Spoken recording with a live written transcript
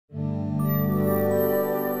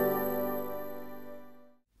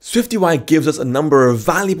SwiftUI gives us a number of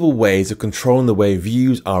valuable ways of controlling the way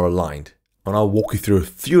views are aligned, and I'll walk you through a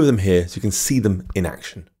few of them here so you can see them in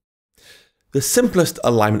action. The simplest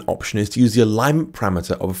alignment option is to use the alignment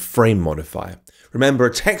parameter of a frame modifier. Remember,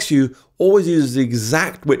 a text view always uses the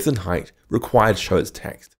exact width and height required to show its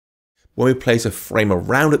text. When we place a frame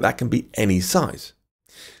around it, that can be any size.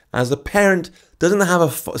 As the parent doesn't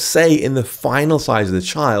have a say in the final size of the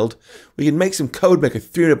child, we can make some code, make a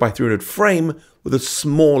 300 by 300 frame with a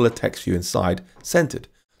smaller text view inside centered.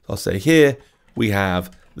 So I'll say here we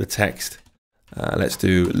have the text, let's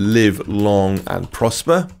do live long and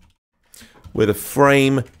prosper, with a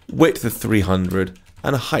frame width of 300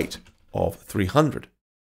 and a height of 300.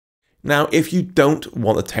 Now, if you don't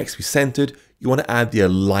want the text to be centered, you want to add the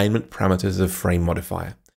alignment parameters of frame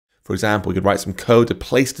modifier. For example, we could write some code to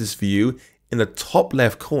place this view in the top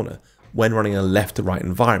left corner when running a left to right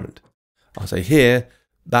environment. I'll say here,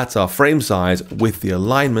 that's our frame size with the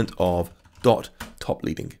alignment of dot top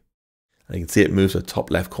leading. And you can see it moves to the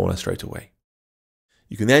top left corner straight away.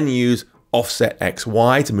 You can then use offset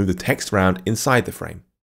XY to move the text around inside the frame.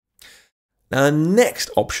 Now the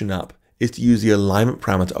next option up is to use the alignment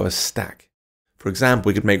parameter of a stack. For example,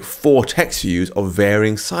 we could make 4 text views of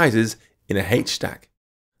varying sizes in a H stack.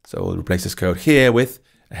 So we'll replace this code here with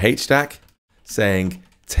a H stack saying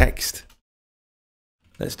text.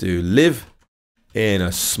 Let's do live in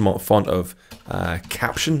a small font of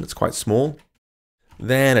caption that's quite small.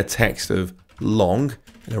 Then a text of long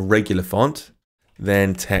in a regular font.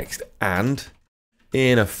 Then text and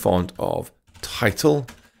in a font of title.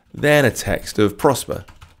 Then a text of prosper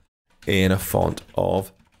in a font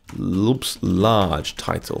of large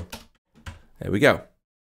title. There we go.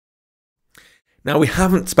 Now we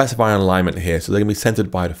haven't specified an alignment here, so they're going to be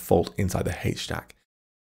centered by default inside the H stack.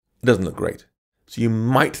 It doesn't look great. So you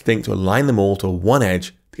might think to align them all to one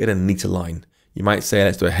edge to get a neater line. You might say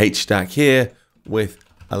let's do a H stack here with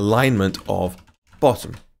alignment of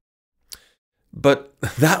bottom. But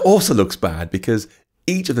that also looks bad because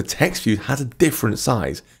each of the text views has a different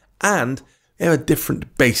size and they have a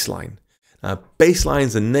different baseline. Now, baseline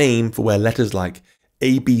is a name for where letters like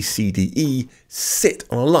A, B, C, D, E sit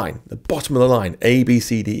on a line, the bottom of the line, A, B,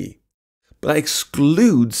 C, D, E. But that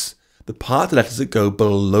excludes the part of the letters that go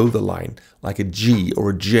below the line, like a G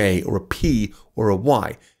or a J or a P or a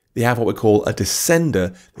Y. They have what we call a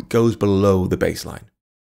descender that goes below the baseline.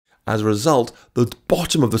 As a result, the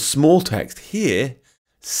bottom of the small text here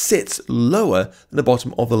sits lower than the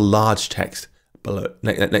bottom of the large text below,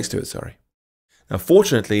 next to it, sorry. Now,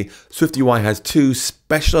 fortunately, SwiftUI has 2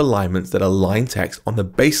 special alignments that align text on the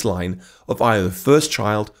baseline of either the first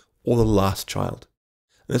child or the last child.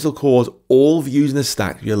 And this will cause all views in the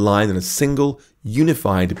stack to be aligned in a single,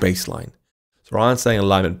 unified baseline. So rather than saying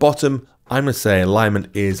alignment bottom, I'm going to say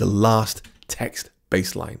alignment is the last text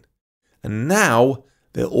baseline. And now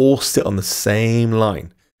they'll all sit on the same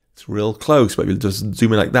line. It's real close, but if you just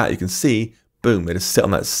zoom in like that, you can see, boom, they just sit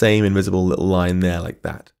on that same invisible little line there like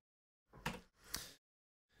that.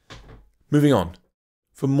 Moving on.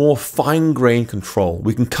 For more fine-grained control,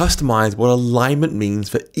 we can customize what alignment means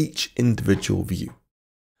for each individual view.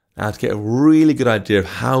 Now, to get a really good idea of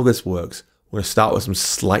how this works, we're going to start with some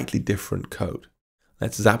slightly different code.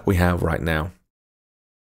 Let's zap what we have right now.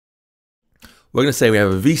 We're going to say we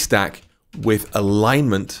have a VStack with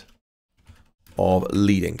alignment of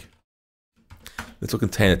leading. This will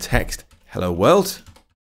contain a text, hello world.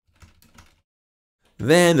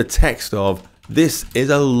 Then the text of this is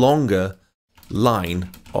a longer line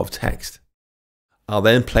of text. I'll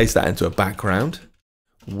then place that into a background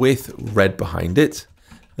with red behind it,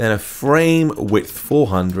 then a frame width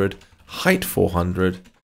 400, height 400,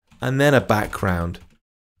 and then a background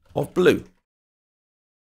of blue.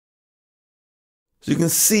 So you can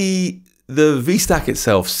see the VStack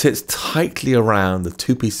itself sits tightly around the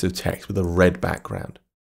 2 pieces of text with a red background.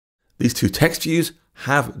 These 2 text views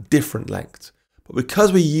have different lengths, but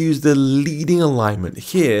because we use the leading alignment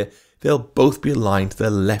here, they'll both be aligned to the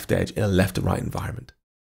left edge in a left to right environment.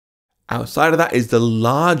 Outside of that is the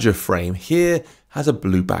larger frame. Here has a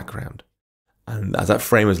blue background. And as that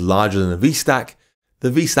frame is larger than the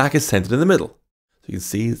VStack is centered in the middle. So you can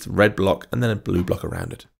see it's a red block and then a blue block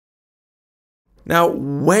around it. Now,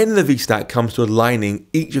 when the VStack comes to aligning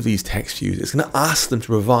each of these text views, it's going to ask them to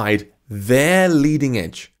provide their leading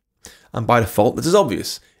edge. And by default, this is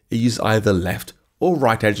obvious. It uses either the left or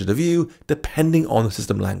right edge of the view, depending on the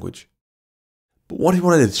system language. But what if we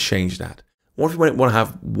wanted to change that? What if we want to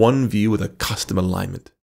have one view with a custom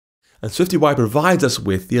alignment? And SwiftUI provides us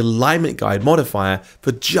with the alignment guide modifier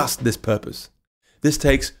for just this purpose. This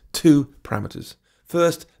takes 2 parameters.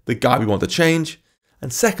 First, the guide we want to change,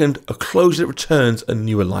 And second, a closure that returns a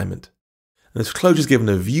new alignment. And this closure is given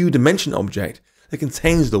a view dimension object that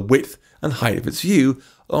contains the width and height of its view,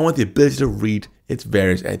 along with the ability to read its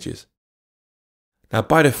various edges. Now,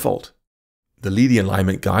 by default, the leading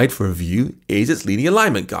alignment guide for a view is its leading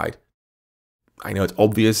alignment guide. I know it's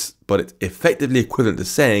obvious, but it's effectively equivalent to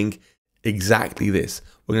saying exactly this.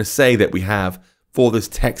 We're going to say that we have, for this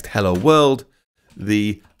text hello world,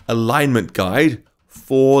 the alignment guide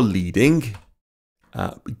for leading.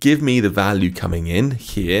 Give me the value coming in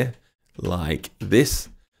here, like this.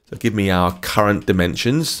 So give me our current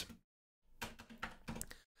dimensions.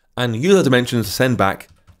 And use our dimensions to send back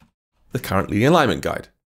the current leading alignment guide.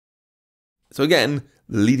 So again,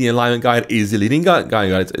 the leading alignment guide is the leading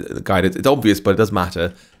guide. It's obvious, but it does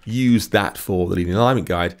matter. Use that for the leading alignment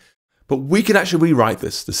guide. But we can actually rewrite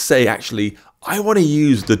this to say, actually, I want to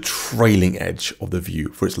use the trailing edge of the view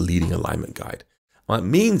for its leading alignment guide. What it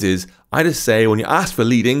means is, I just say, when you ask for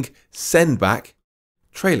leading, send back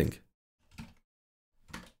trailing.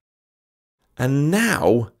 And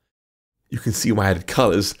now, you can see why I added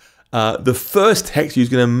colors. The first text view is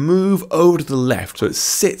going to move over to the left, so it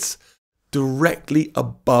sits directly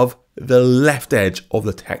above the left edge of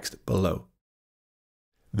the text below.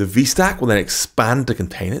 The VStack will then expand to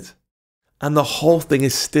contain it, and the whole thing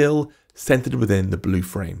is still centered within the blue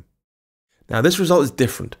frame. Now, this result is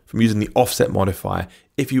different from using the offset modifier.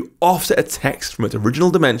 If you offset a text from its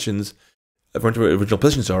original dimensions, from its original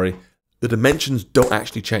position, the dimensions don't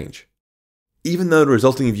actually change. Even though the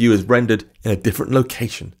resulting view is rendered in a different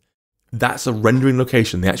location, that's a rendering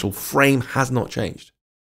location. The actual frame has not changed.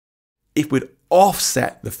 If we'd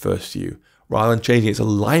offset the first view rather than changing its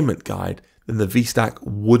alignment guide, then the VStack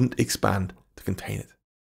wouldn't expand to contain it.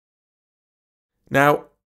 Now,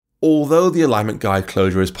 although the alignment guide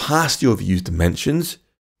closure is past your view's dimensions,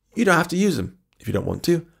 you don't have to use them. If you don't want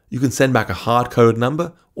to, you can send back a hard-coded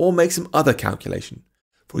number or make some other calculation.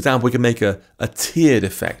 For example, we can make a tiered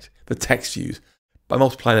effect for text views by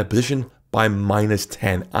multiplying a position by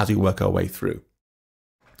 -10 as we work our way through.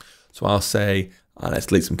 So I'll say, let's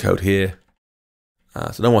delete some code here.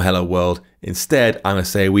 So no more hello world. Instead, I'm going to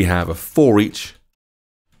say we have a for each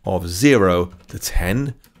of 0 to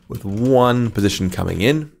 10 with one position coming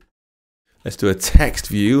in. Let's do a text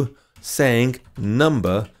view saying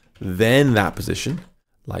number, then that position,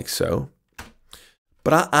 like so.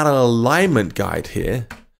 But I'll add an alignment guide here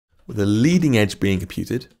with the leading edge being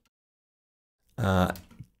computed.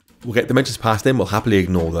 We'll get dimensions passed in, we'll happily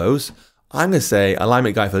ignore those. I'm going to say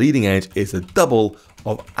alignment guide for leading edge is a double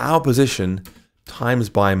of our position times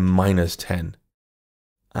by -10.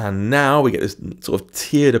 And now we get this sort of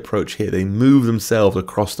tiered approach here. They move themselves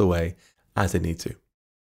across the way as they need to.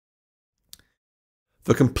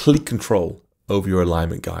 For complete control over your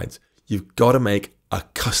alignment guides, you've got to make a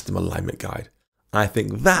custom alignment guide. I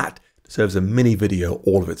think that deserves a mini video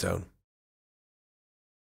all of its own.